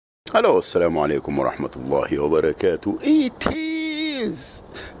Hello, assalamu alaikum wa rahmatullahi wa barakatuh. It is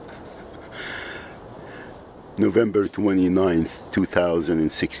November 29th,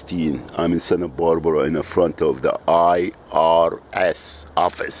 2016. I'm in Santa Barbara in the front of the IRS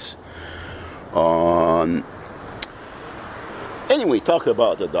office. Anyway, talk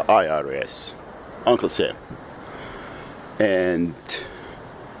about the IRS, Uncle Sam. And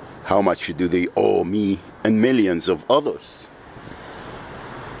how much do they owe me and millions of others?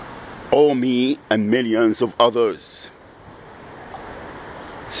 Owe me and millions of others,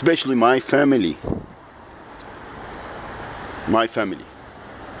 especially my family,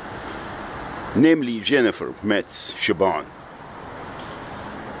 namely Jennifer, Metz, Shaban,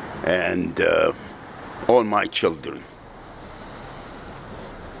 and all my children.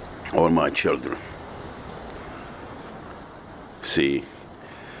 See,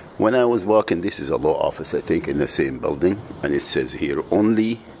 when I was walking, this is a law office, I think, in the same building, and it says here,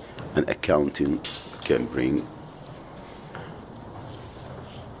 only an accountant can bring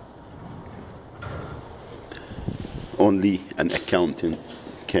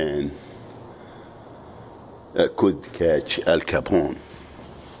could catch Al Capone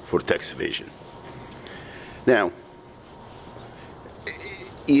for tax evasion. Now,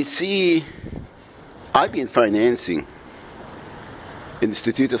 you see, I've been financing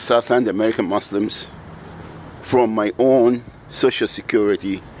Institute of Southland American Muslims from my own Social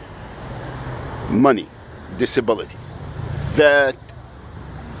Security money, disability, that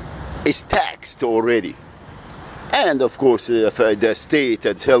is taxed already. And of course, the state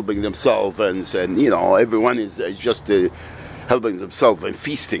is helping themselves, and you know, everyone is just helping themselves and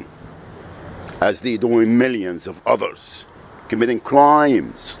feasting, as they do in millions of others, committing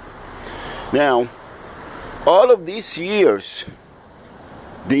crimes. Now, all of these years,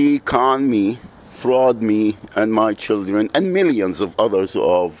 they con me, fraud me, and my children, and millions of others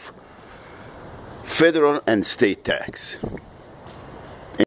of federal and state tax.